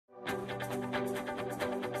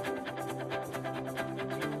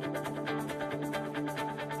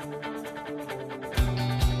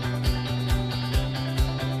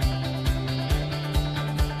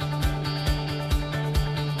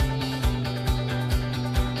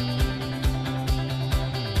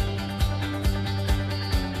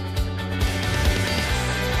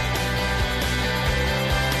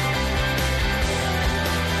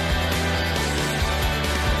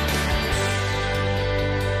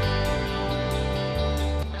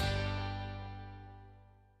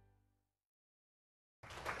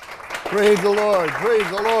Praise the Lord. Praise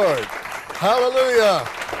the Lord. Hallelujah.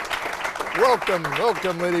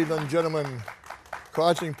 Welcome, ladies and gentlemen.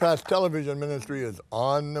 Crossing Paths Television Ministry is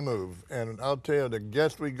on the move. And I'll tell you, the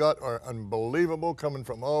guests we got are unbelievable, coming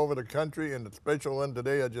from all over the country. And the special one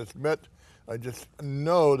today I just met, I just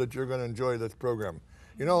know that you're going to enjoy this program.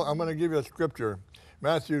 You know, I'm going to give you a scripture.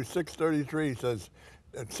 Matthew 6:33 says,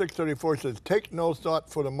 6:34 says, take no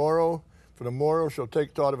thought for the morrow shall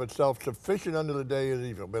take thought of itself. Sufficient unto the day is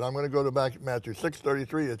evil. But I'm going to go to back to Matthew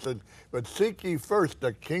 6:33. It says, but seek ye first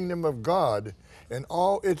the kingdom of God and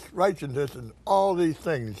all its righteousness, and all these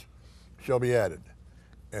things shall be added.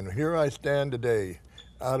 And here I stand today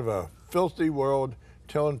out of a filthy world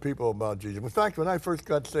telling people about Jesus. In fact, when I first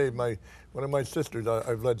got saved, one of my sisters,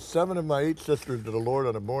 I've led 7 of my 8 sisters to the Lord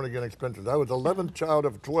on a born-again experience. I was the 11th child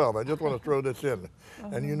of 12. I just want to throw this in.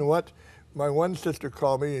 And you know what? My one sister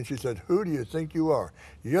called me and she said, who do you think you are?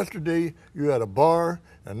 Yesterday you had a bar,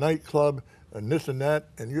 a nightclub, and this and that,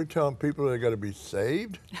 and you're telling people they got to be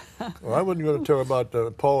saved? Well, I wasn't going to tell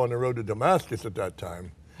about Paul on the road to Damascus at that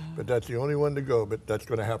time, but that's the only one to go, but that's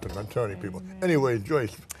going to happen. I'm telling you people. Anyway,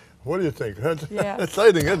 Joyce, what do you think? That's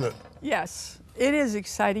exciting, isn't it? Yes, it is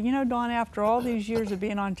exciting. You know, Don, after all these years of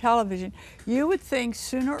being on television, you would think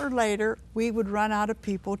sooner or later we would run out of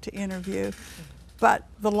people to interview. But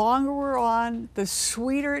the longer we're on, the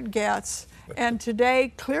sweeter it gets. And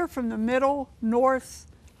today, clear from the middle, north,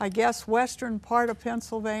 I guess, western part of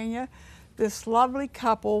Pennsylvania, this lovely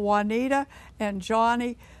couple, Juanita and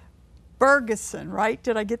Johnny Bergeson, right?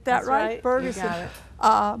 Did I get that right? Bergeson. You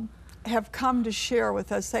got it. Have come to share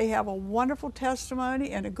with us. They have a wonderful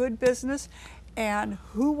testimony and a good business. And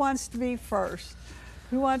who wants to be first?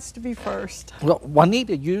 Who wants to be first? Well,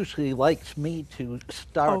 Juanita usually likes me to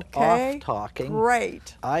start off talking.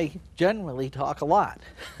 Great. I generally talk a lot.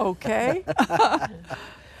 Okay.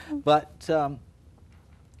 But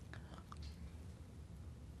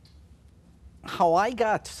how I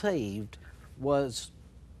got saved was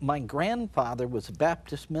my grandfather was a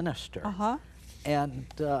Baptist minister. And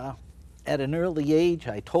at an early age,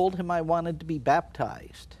 I told him I wanted to be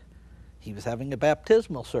baptized. He was having a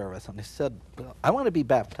baptismal service, and I said, well, I want to be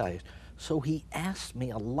baptized. So he asked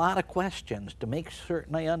me a lot of questions to make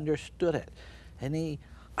certain I understood it. And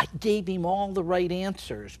I gave him all the right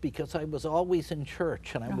answers because I was always in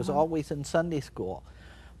church and I was always in Sunday school.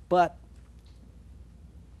 But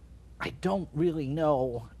I don't really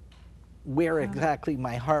know where exactly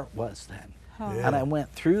my heart was then. And I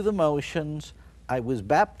went through the motions. I was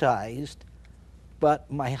baptized.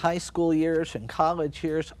 But my high school years and college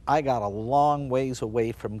years, I got a long ways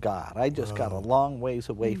away from God. I just got a long ways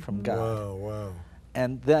away from God. Wow.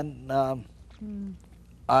 And then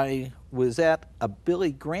I was at a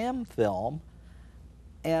Billy Graham film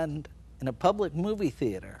and in a public movie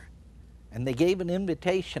theater. And they gave an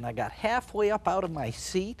invitation. I got halfway up out of my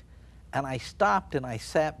seat and I stopped and I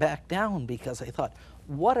sat back down because I thought,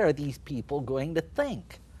 what are these people going to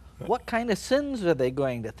think? What kind of sins are they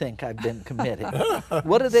going to think I've been committing?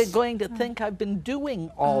 What are they going to think I've been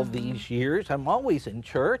doing all these years? I'm always in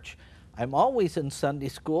church. I'm always in Sunday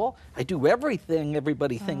school. I do everything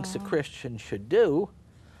everybody thinks a Christian should do.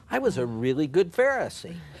 I was a really good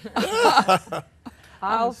Pharisee.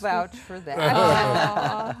 I'll vouch for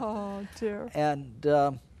that. Oh, dear. And,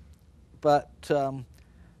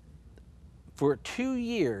 for 2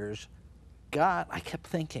 years, God, I kept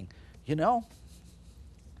thinking, you know,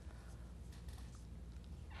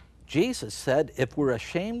 Jesus said, if we're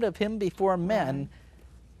ashamed of him before men,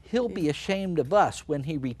 he'll be ashamed of us when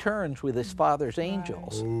he returns with his Father's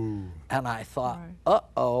angels. Ooh. And I thought,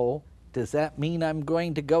 uh-oh, does that mean I'm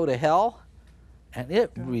going to go to hell? And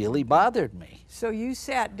it really bothered me. So you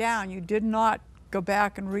sat down. You did not go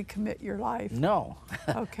back and recommit your life? No.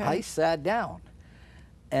 Okay. I sat down.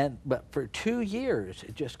 But for 2 years,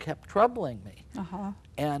 it just kept troubling me.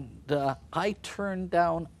 And I turned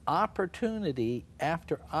down opportunity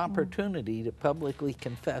after opportunity to publicly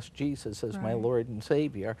confess Jesus as my Lord and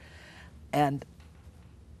Savior. And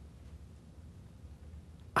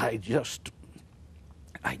I just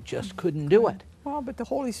couldn't do it. Well, but the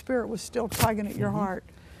Holy Spirit was still tugging at your heart.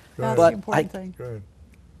 That's But the important thing.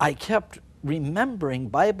 I kept remembering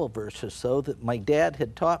Bible verses, though, that my dad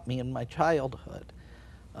had taught me in my childhood.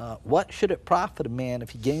 What should it profit a man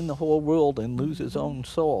if he gain the whole world and lose his own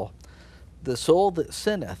soul? The soul that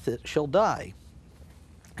sinneth, it shall die.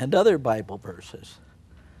 And other Bible verses.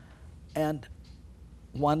 And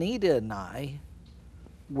Juanita and I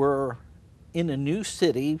were in a new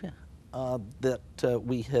city that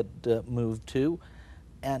we had moved to,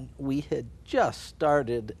 and we had just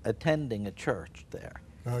started attending a church there.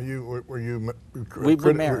 Now, were you We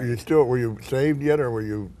were married. were you saved yet, or were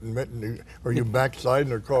you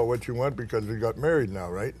backsliding, or call it what you want, because you got married now,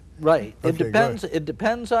 right? Right. Okay, It depends. It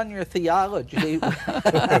depends on your theology.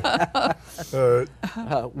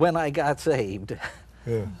 When I got saved,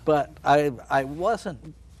 Yeah. but I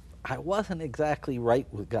wasn't exactly right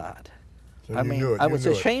with God. So I you mean, knew it. I You was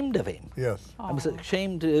knew it. ashamed of Him. Yes. I was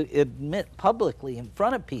ashamed to admit publicly in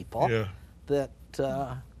front of people Yeah. that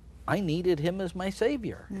I needed Him as my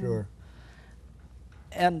Savior. Sure.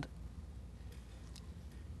 And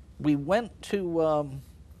we went to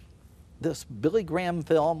this Billy Graham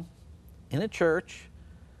film in a church.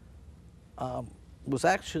 Was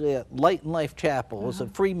actually at Light and Life Chapel. It was a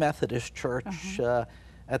Free Methodist church.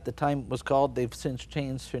 At the time it was called, they've since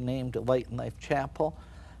changed their name to Light and Life Chapel.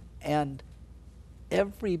 And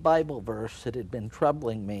every Bible verse that had been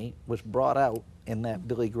troubling me was brought out in that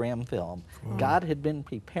Billy Graham film. God had been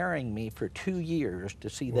preparing me for 2 years to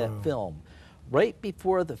see that film. Right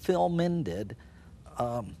before the film ended,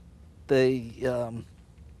 I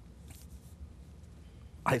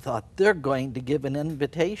thought, they're going to give an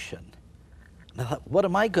invitation. And I thought, what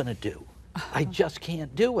am I going to do? I just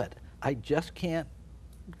can't do it. I just can't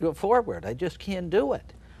go forward. I just can't do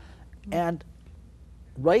it. And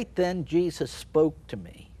right then, Jesus spoke to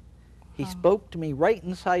me. He spoke to me right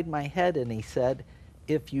inside my head, and He said,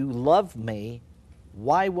 if you love me,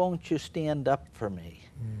 why won't you stand up for me?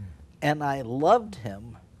 And I loved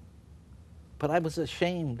Him, but I was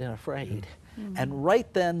ashamed and afraid. And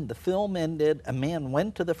right then, the film ended. A man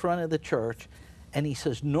went to the front of the church, and he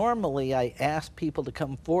says, normally I ask people to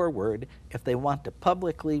come forward if they want to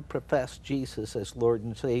publicly profess Jesus as Lord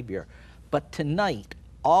and Savior. But tonight,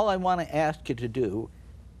 all I want to ask you to do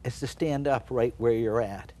is to stand up right where you're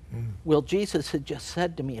at. Well, Jesus had just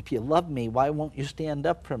said to me, if you love me, why won't you stand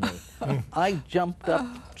up for me? I jumped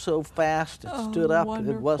up so fast and stood up,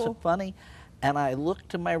 wonderful. it wasn't funny. And I looked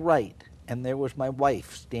to my right, and there was my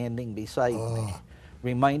wife standing beside me.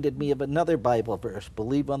 Reminded me of another Bible verse,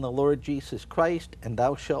 believe on the Lord Jesus Christ, and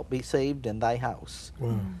thou shalt be saved in thy house.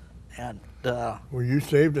 And Were you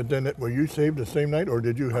saved were you saved the same night, or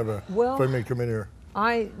did you have a family come in here?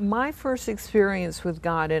 My first experience with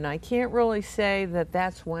God, and I can't really say that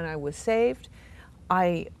that's when I was saved.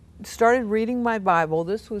 I started reading my Bible.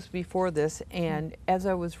 This was before this, and as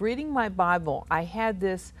I was reading my Bible, I had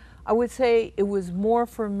this, I would say it was more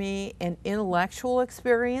for me an intellectual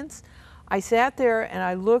experience. I sat there and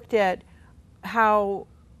I looked at how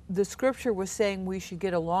the scripture was saying we should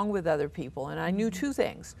get along with other people, and I knew two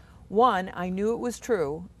things. One, I knew it was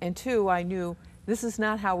true, and two, I knew this is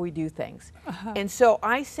not how we do things. And so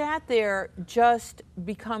I sat there just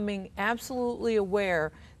becoming absolutely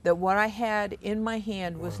aware that what I had in my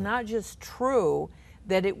hand was not just true,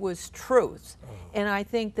 that it was truth. And I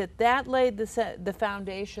think that that laid the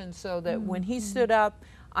foundation so that when He stood up,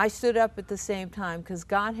 I stood up at the same time, because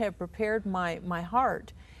God had prepared my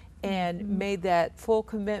heart and made that full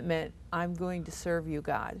commitment, I'm going to serve you,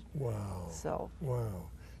 God. Wow. So. Wow.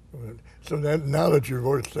 So now that you're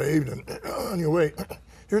both saved and on your way,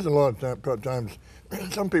 here's a lot of times,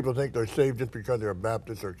 some people think they're saved just because they're a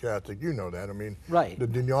Baptist or Catholic. You know that. I mean, Right. The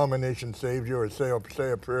denomination saves you, or say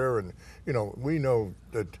a prayer, and we know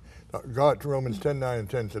that God, Romans 10:9 and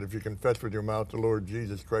 10 said, if you confess with your mouth the Lord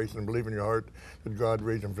Jesus Christ and believe in your heart that God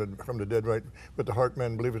raised Him from the dead, right? With the heart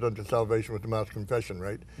man believeth unto salvation, with the mouth confession,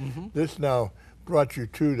 right? This now brought you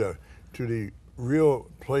to the real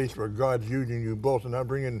place where God's using you both. And I'm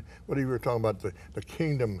bringing what you were talking about, the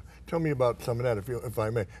kingdom. Tell me about some of that, if I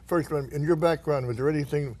may. First, in your background, was there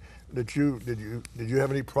anything that did you have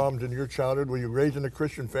any problems in your childhood? Were you raised in a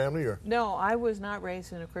Christian family, or? No, I was not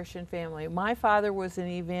raised in a Christian family. My father was an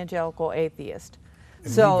evangelical atheist.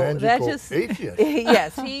 Atheist?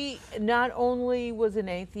 Yes, he not only was an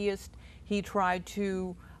atheist, he tried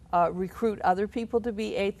to recruit other people to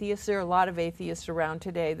be atheists. There are a lot of atheists around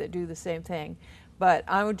today that do the same thing. But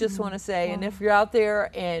I would just want to say, and if you're out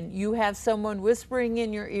there and you have someone whispering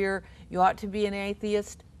in your ear, you ought to be an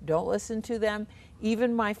atheist, don't listen to them.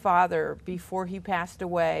 Even my father, before he passed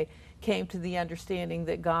away, came to the understanding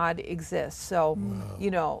that God exists. So,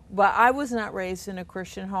 but I was not raised in a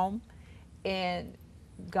Christian home, and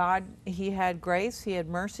God, He had grace, He had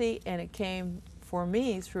mercy, and it came for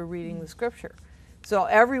me through reading the Scripture. So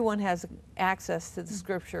everyone has access to the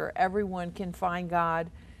Scripture. Everyone can find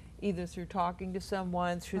God either through talking to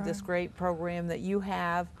someone, through this great program that you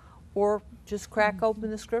have, or just crack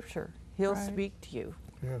open the Scripture. He'll speak to you.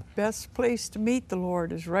 Yeah. Best place to meet the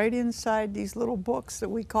Lord is right inside these little books that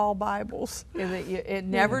we call Bibles. It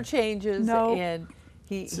never changes, No. and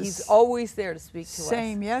He's always there to speak to us.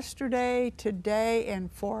 Same yesterday, today,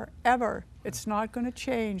 and forever. It's not going to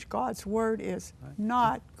change. God's word is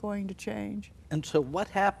not going to change. And so what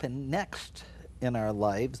happened next in our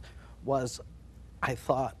lives was, I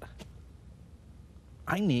thought,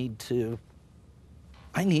 I need to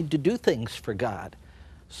do things for God.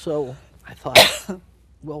 So I thought,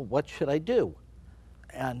 well, what should I do?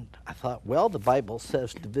 And I thought, well, the Bible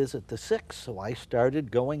says to visit the sick, so I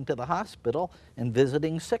started going to the hospital and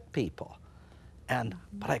visiting sick people.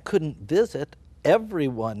 But I couldn't visit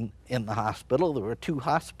everyone in the hospital. There were 2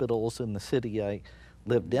 hospitals in the city I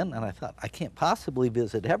lived in, and I thought, I can't possibly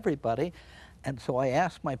visit everybody. And so I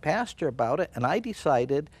asked my pastor about it, and I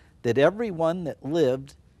decided that everyone that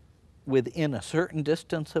lived within a certain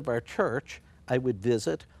distance of our church, I would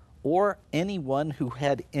visit, or anyone who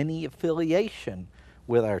had any affiliation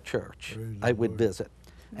with our church, I would visit.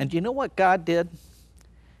 And you know what God did?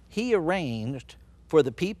 He arranged for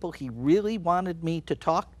the people he really wanted me to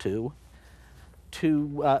talk to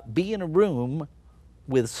be in a room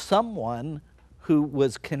with someone who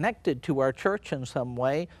was connected to our church in some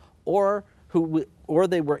way, or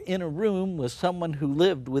they were in a room with someone who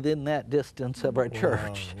lived within that distance of our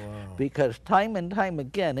church. Wow. Because time and time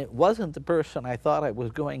again, it wasn't the person I thought I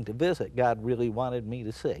was going to visit God really wanted me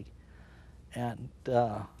to see. And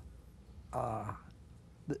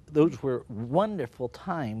those were wonderful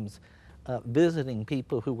times visiting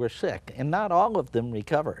people who were sick, and not all of them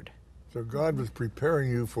recovered. So God was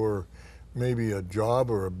preparing you for maybe a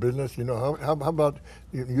job or a business. You know, how about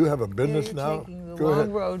you have a business You're now? taking the Go long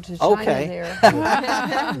ahead. road to China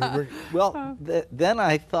there. Well, then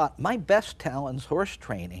I thought, my best talent's horse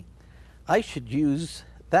training. I should use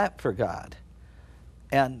that for God.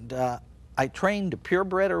 And I trained a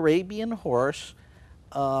purebred Arabian horse.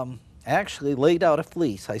 Actually laid out a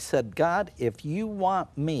fleece. I said, God, if you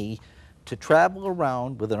want me to travel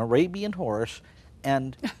around with an Arabian horse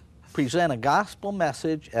and present a gospel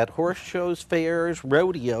message at horse shows, fairs,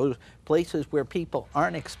 rodeos, places where people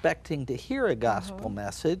aren't expecting to hear a gospel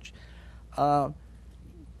message,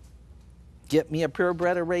 get me a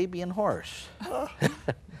purebred Arabian horse.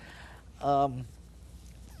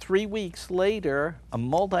 3 weeks later, a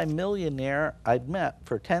multimillionaire I'd met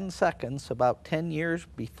for 10 seconds about 10 years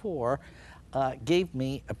before gave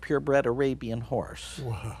me a purebred Arabian horse.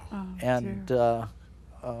 Wow. Oh, And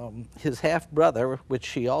his half-brother, which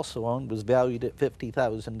she also owned, was valued at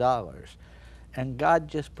 $50,000. And God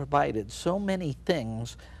just provided so many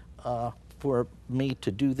things for me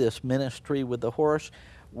to do this ministry with the horse.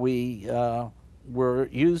 We were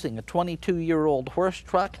using a 22-year-old horse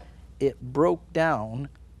truck. It broke down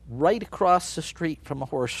right across the street from a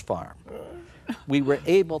horse farm. We were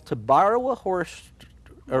able to borrow a horse,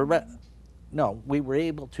 we were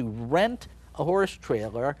able to rent a horse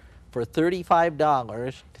trailer for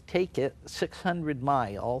 $35 to take it 600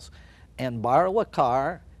 miles and borrow a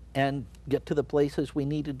car and get to the places we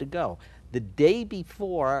needed to go. The day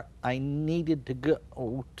before I needed to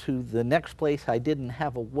go to the next place I didn't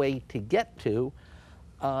have a way to get to,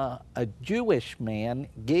 a Jewish man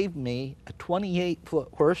gave me a 28-foot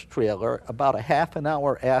horse trailer about a half an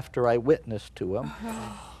hour after I witnessed to him.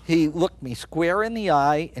 He looked me square in the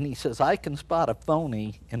eye and he says, I can spot a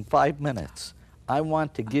phony in 5 minutes. I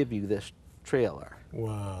want to give you this trailer.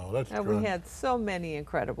 Wow, that's And good. we had so many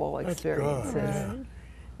incredible That's experiences. good, yeah.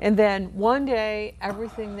 And then one day,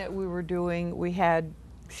 everything that we were doing, we had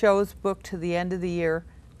shows booked to the end of the year,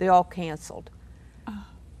 they all canceled.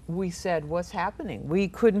 We said, what's happening? We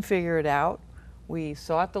couldn't figure it out. We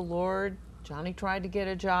sought the Lord. Johnny tried to get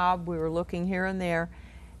a job. We were looking here and there.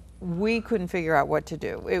 We couldn't figure out what to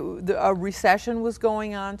do. A recession was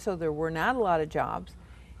going on, so there were not a lot of jobs.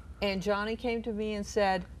 And Johnny came to me and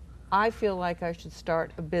said, I feel like I should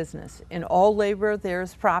start a business. In all labor,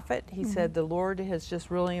 there's profit. He said, the Lord has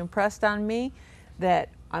just really impressed on me that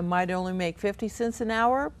I might only make 50 cents an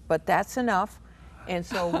hour, but that's enough. And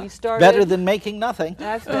so we started. Better than making nothing.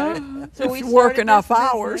 That's better. So we Work started enough this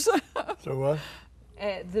hours. business. So what?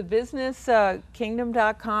 The business,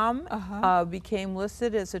 Kingdom.com, became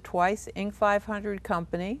listed as a twice Inc. 500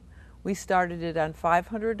 company. We started it on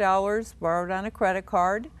 $500 borrowed on a credit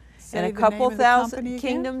card. And a the couple name of the thousand, company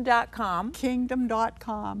again? Kingdom.com.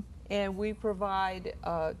 Kingdom.com. And we provide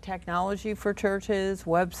technology for churches,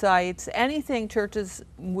 websites, anything churches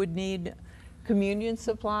would need, communion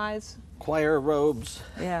supplies. Choir robes.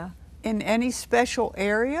 Yeah. In any special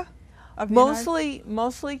area of the United-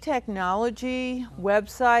 Mostly technology,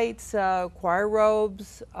 websites, choir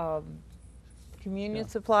robes, communion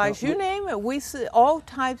supplies, you name it. We see all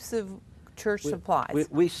types of church supplies.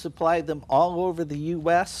 We supply them all over the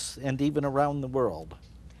U.S. and even around the world.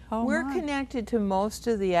 Oh, We're my. connected to most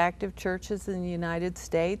of the active churches in the United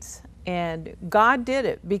States, and God did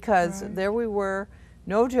it because Right. there we were,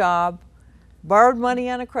 no job, borrowed money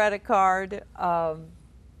on a credit card,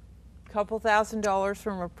 couple $1,000s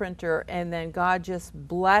from a printer, and then God just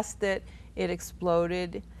blessed it. It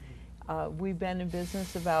exploded. We've been in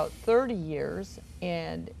business about 30 years,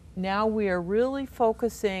 and now we are really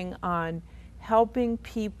focusing on helping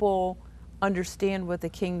people understand what the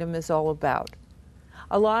kingdom is all about.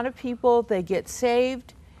 A lot of people, they get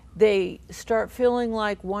saved, they start feeling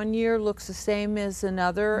like one year looks the same as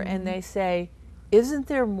another, and they say, isn't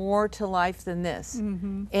there more to life than this?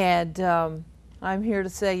 And I'm here to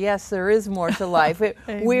say, yes, there is more to life.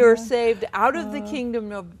 We are Amen. saved out of the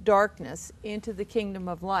kingdom of darkness into the kingdom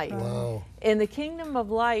of light. Wow. In the kingdom of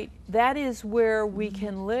light, that is where we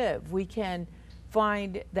can live. We can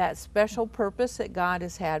find that special purpose that God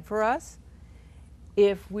has had for us.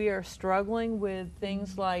 If we are struggling with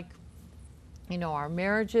things like, you know, our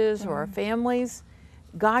marriages or our families,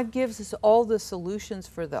 God gives us all the solutions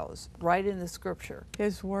for those right in the scripture.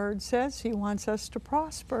 His word says he wants us to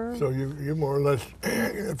prosper. So you more or less,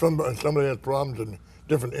 if somebody has problems in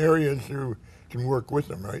different areas, you can work with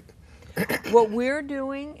them, right? What we're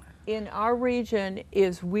doing in our region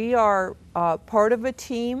is we are part of a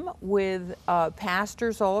team with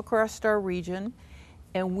pastors all across our region,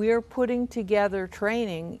 and we're putting together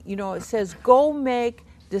training. You know, it says go make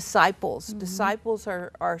disciples. Disciples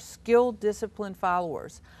are skilled, disciplined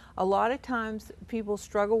followers. A lot of times people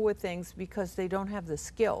struggle with things because they don't have the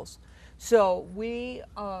skills. So we,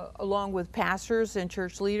 along with pastors and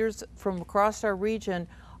church leaders from across our region,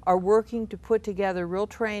 are working to put together real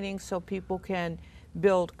training so people can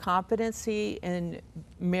build competency in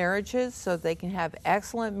marriages, so they can have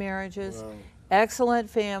excellent marriages, excellent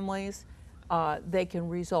families, they can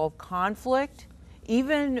resolve conflict.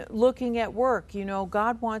 Even looking at work, you know,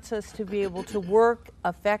 God wants us to be able to work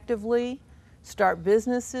effectively, start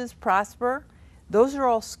businesses, prosper. Those are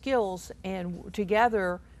all skills, and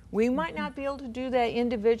together, we might not be able to do that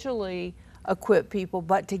individually, equip people,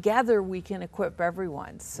 but together we can equip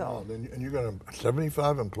everyone. So, Wow, and you got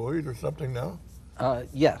 75 employees or something now?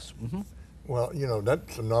 Yes. Well, you know,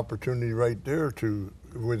 that's an opportunity right there to,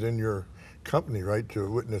 within your company, right, to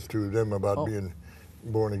witness to them about being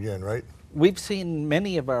born again, right? We've seen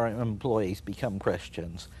many of our employees become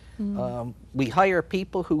Christians. We hire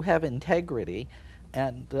people who have integrity,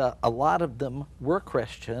 and a lot of them were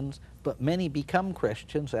Christians, but many become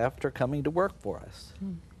Christians after coming to work for us.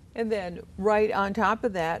 and then right on top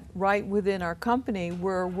of that, right within our company,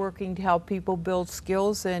 we're working to help people build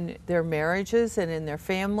skills in their marriages and in their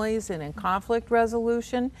families and in conflict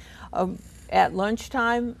resolution. At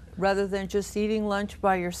lunchtime, rather than just eating lunch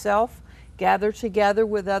by yourself, gather together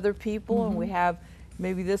with other people, and we have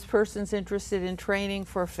maybe this person's interested in training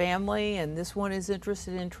for family and this one is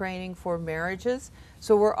interested in training for marriages.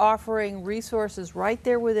 So we're offering resources right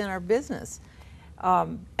there within our business.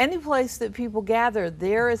 Any place that people gather,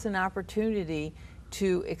 there is an opportunity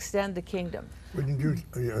to extend the kingdom. Wouldn't you,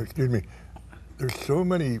 excuse me, there's so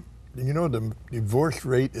many, you know, the divorce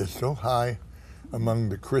rate is so high among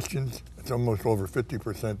the Christians. It's almost over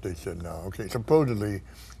 50%, they said now. Okay, supposedly,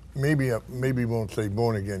 maybe won't say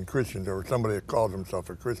born again Christians or somebody that calls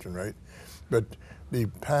himself a Christian, right? But the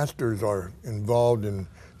pastors are involved in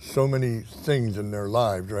so many things in their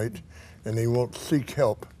lives, right? And they won't seek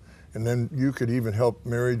help. And then you could even help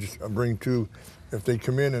marriage bring to, if they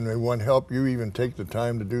come in and they want help, you even take the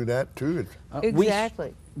time to do that too.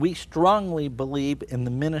 Exactly. We strongly believe in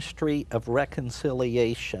the ministry of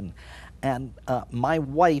reconciliation. And my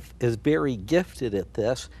wife is very gifted at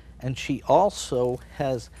this, and she also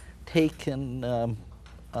has taken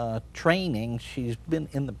training. She's been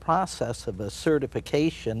in the process of a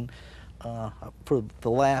certification for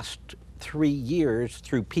the last 3 years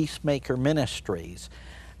through Peacemaker Ministries.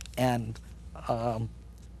 And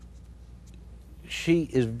she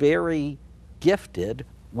is very gifted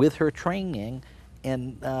with her training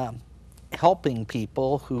in helping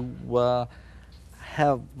people who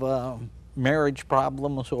have marriage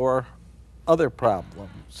problems or other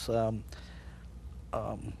problems.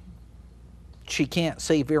 She can't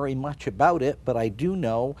say very much about it, but I do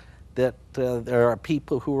know that there are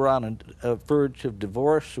people who are on a verge of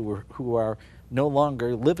divorce who are no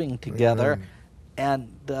longer living together. And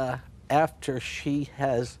after she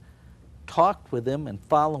has talked with them and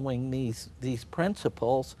following these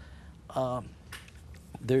principles,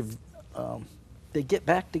 they get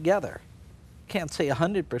back together. Can't say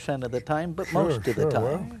 100% of the time, but most of the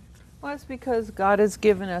time. Well, it's because God has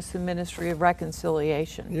given us the ministry of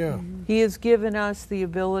reconciliation. Yeah. He has given us the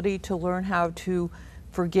ability to learn how to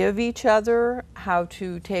forgive each other, how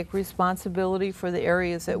to take responsibility for the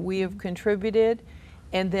areas that we have contributed.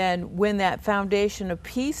 And then when that foundation of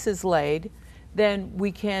peace is laid, then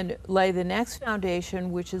we can lay the next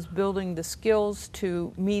foundation, which is building the skills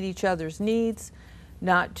to meet each other's needs,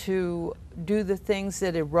 not to do the things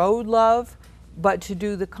that erode love, but to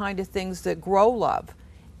do the kind of things that grow love.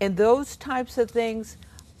 And those types of things,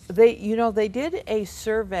 they did a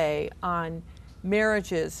survey on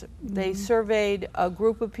marriages. They surveyed a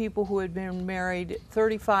group of people who had been married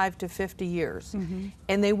 35 to 50 years.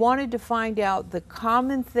 And they wanted to find out the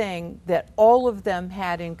common thing that all of them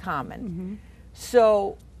had in common.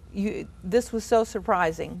 So this was so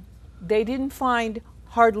surprising. They didn't find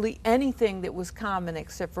hardly anything that was common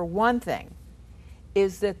except for one thing,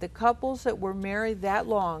 is that the couples that were married that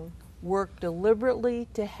long worked deliberately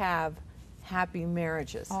to have happy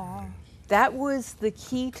marriages. Aw. That was the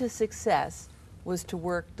key to success, was to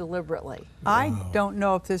work deliberately. I don't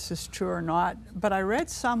know if this is true or not, but I read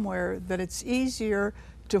somewhere that it's easier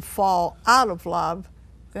to fall out of love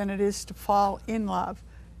than it is to fall in love.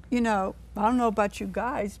 You know, I don't know about you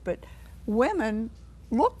guys, but women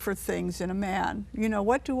look for things in a man. You know,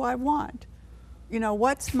 what do I want? You know,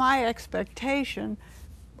 what's my expectation?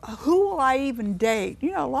 Who will I even date?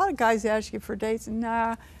 You know, a lot of guys ask you for dates, and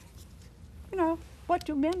you know, what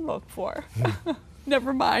do men look for?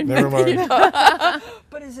 Never mind. Never mind. You know.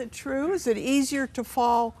 But is it true? Is it easier to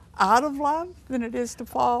fall out of love than it is to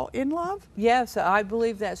fall in love? Yes, I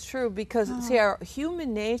believe that's true because, see, our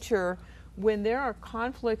human nature, when there are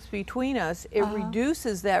conflicts between us, it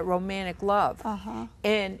reduces that romantic love.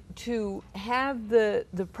 And to have the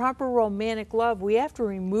proper romantic love, we have to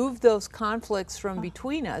remove those conflicts from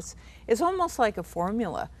between us. It's almost like a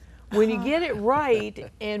formula. When you get it right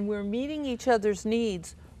and we're meeting each other's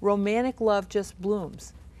needs, romantic love just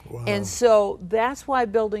blooms. Wow. And so that's why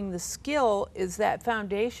building the skill is that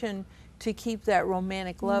foundation to keep that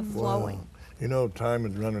romantic love flowing. You know, time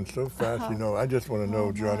is running so fast. You know, I just want to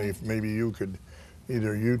know, Johnny, if maybe you could,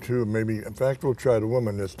 either you two, maybe, in fact, we'll try the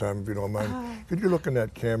woman this time, if you don't mind. Could you look in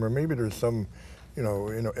that camera? Maybe there's some, you know,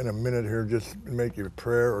 in a minute here, just make a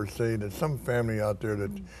prayer or say that some family out there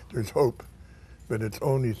that there's hope, but it's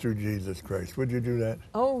only through Jesus Christ. Would you do that?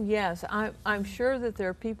 Oh, yes. I'm sure that there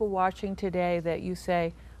are people watching today that you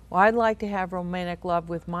say, well, I'd like to have romantic love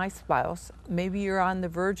with my spouse. Maybe you're on the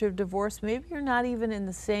verge of divorce. Maybe you're not even in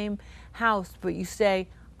the same house, but you say,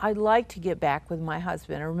 I'd like to get back with my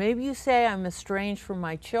husband. Or maybe you say, I'm estranged from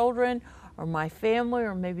my children or my family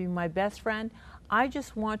or maybe my best friend. I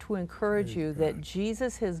just want to encourage you that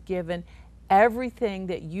Jesus has given everything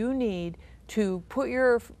that you need to put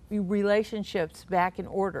your relationships back in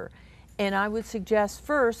order. And I would suggest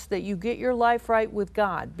first that you get your life right with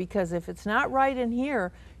God, because if it's not right in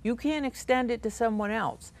here, you can't extend it to someone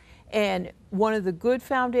else. And one of the good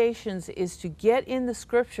foundations is to get in the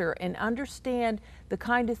scripture and understand the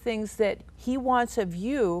kind of things that He wants of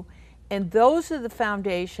you. And those are the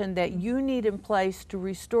foundation that you need in place to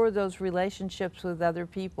restore those relationships with other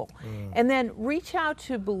people. And then reach out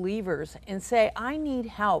to believers and say, I need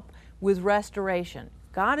help with restoration.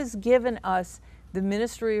 God has given us the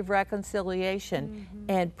ministry of reconciliation,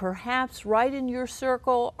 and perhaps right in your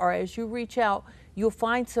circle or as you reach out, you'll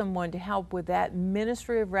find someone to help with that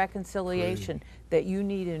ministry of reconciliation that you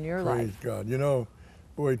need in your life. Praise God. You know,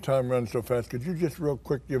 boy, time runs so fast. Could you just real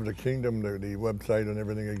quick give the Kingdom, the website and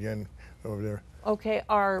everything again over there? Okay,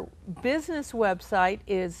 our business website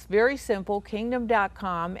is very simple,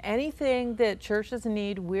 kingdom.com. Anything that churches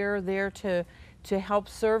need, we're there to help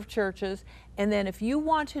serve churches. And then if you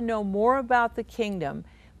want to know more about the Kingdom,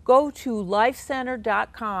 go to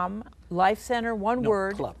lifecenter.com, lifecenter, one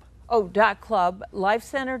word. Club. Oh, .club,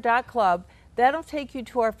 lifecenter.club. That'll take you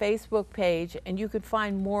to our Facebook page, and you could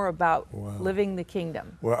find more about living the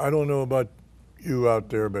Kingdom. Well, I don't know about you out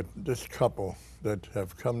there, but this couple that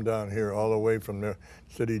have come down here all the way from the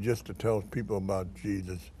city just to tell people about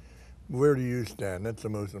Jesus, where do you stand? That's the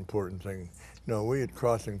most important thing. You know, we at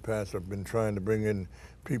Crossing Paths have been trying to bring in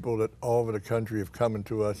people that all over the country have come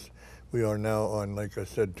to us. We are now on, like I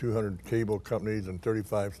said, 200 cable companies in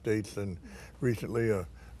 35 states, and recently a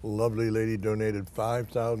lovely lady donated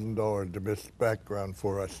 $5,000 to this background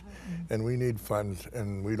for us. And we need funds,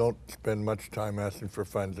 and we don't spend much time asking for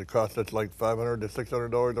funds. It costs us like $500 to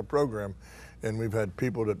 $600 a program. And we've had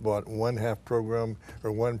people that bought one program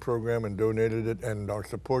and donated it, and our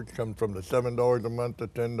support comes from the $7 a month to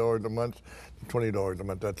 $10 a month to $20 a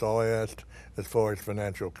month. That's all I asked as far as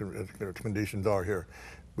financial conditions are here.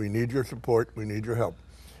 We need your support, we need your help.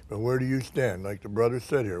 But where do you stand? Like the brother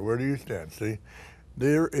said here, where do you stand? See,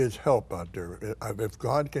 There is help out there. If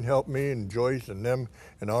God can help me and Joyce and them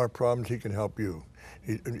and our problems, he can help you.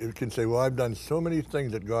 You can say, well, I've done so many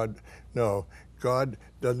things that God, no, God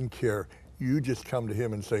doesn't care. You just come to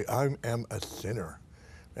him and say, I am a sinner.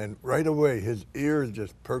 And right away, his ears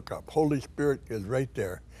just perk up. Holy Spirit is right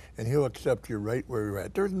there, and he'll accept you right where you're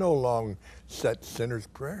at. There's no long set sinner's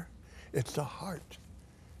prayer. It's the heart.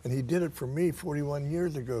 And he did it for me 41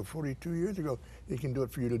 years ago, 42 years ago. He can do it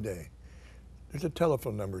for you today. There's a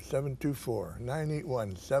telephone number,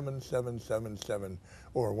 724-981-7777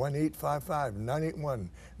 or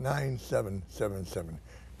 1-855-981-9777.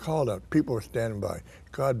 Call up. People are standing by.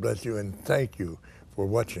 God bless you, and thank you for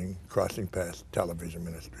watching Crossing Paths Television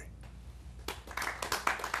Ministry.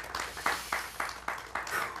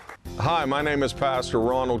 Hi, my name is Pastor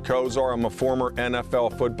Ronald Kozar. I'm a former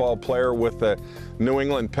NFL football player with the New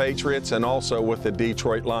England Patriots and also with the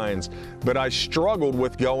Detroit Lions. But I struggled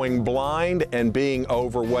with going blind and being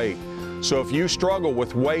overweight. So if you struggle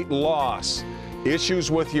with weight loss, issues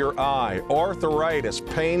with your eye, arthritis,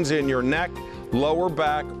 pains in your neck, lower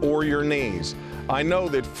back, or your knees, I know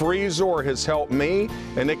that Freezor has helped me,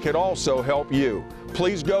 and it could also help you.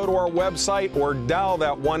 Please go to our website or dial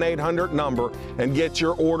that 1-800 number and get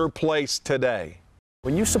your order placed today.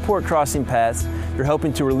 When you support Crossing Paths, you're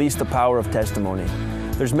helping to release the power of testimony.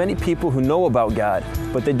 There's many people who know about God,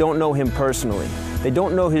 but they don't know Him personally. They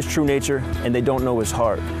don't know His true nature, and they don't know His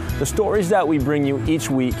heart. The stories that we bring you each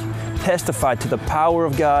week testify to the power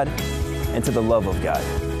of God and to the love of God.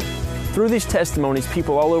 Through these testimonies,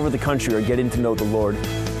 people all over the country are getting to know the Lord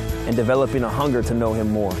and developing a hunger to know Him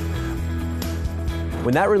more.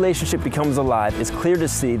 When that relationship becomes alive, it's clear to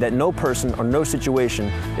see that no person or no situation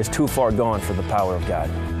is too far gone for the power of God.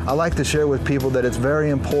 I like to share with people that it's very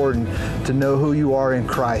important to know who you are in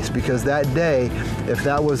Christ, because that day, if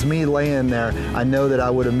that was me laying there, I know that I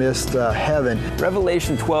would have missed heaven.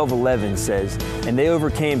 Revelation 12:11 says, "And they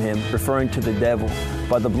overcame him," referring to the devil,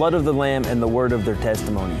 "by the blood of the Lamb and the word of their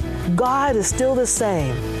testimony." God is still the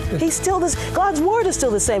same. He's still this. God's word is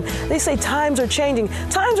still the same. They say times are changing.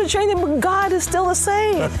 Times are changing, but God is still the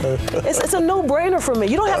same. It's a no-brainer for me.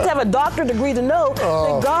 You don't have to have a doctorate degree to know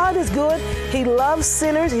that God is good. He loves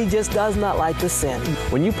sinners. He just does not like the sin.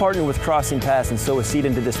 When you partner with Crossing Paths and sow a seed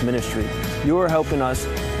into this ministry, you are helping us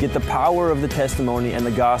get the power of the testimony and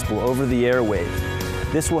the gospel over the airwaves.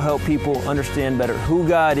 This will help people understand better who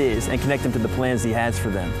God is and connect them to the plans He has for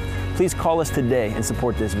them. Please call us today and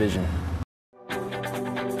support this vision.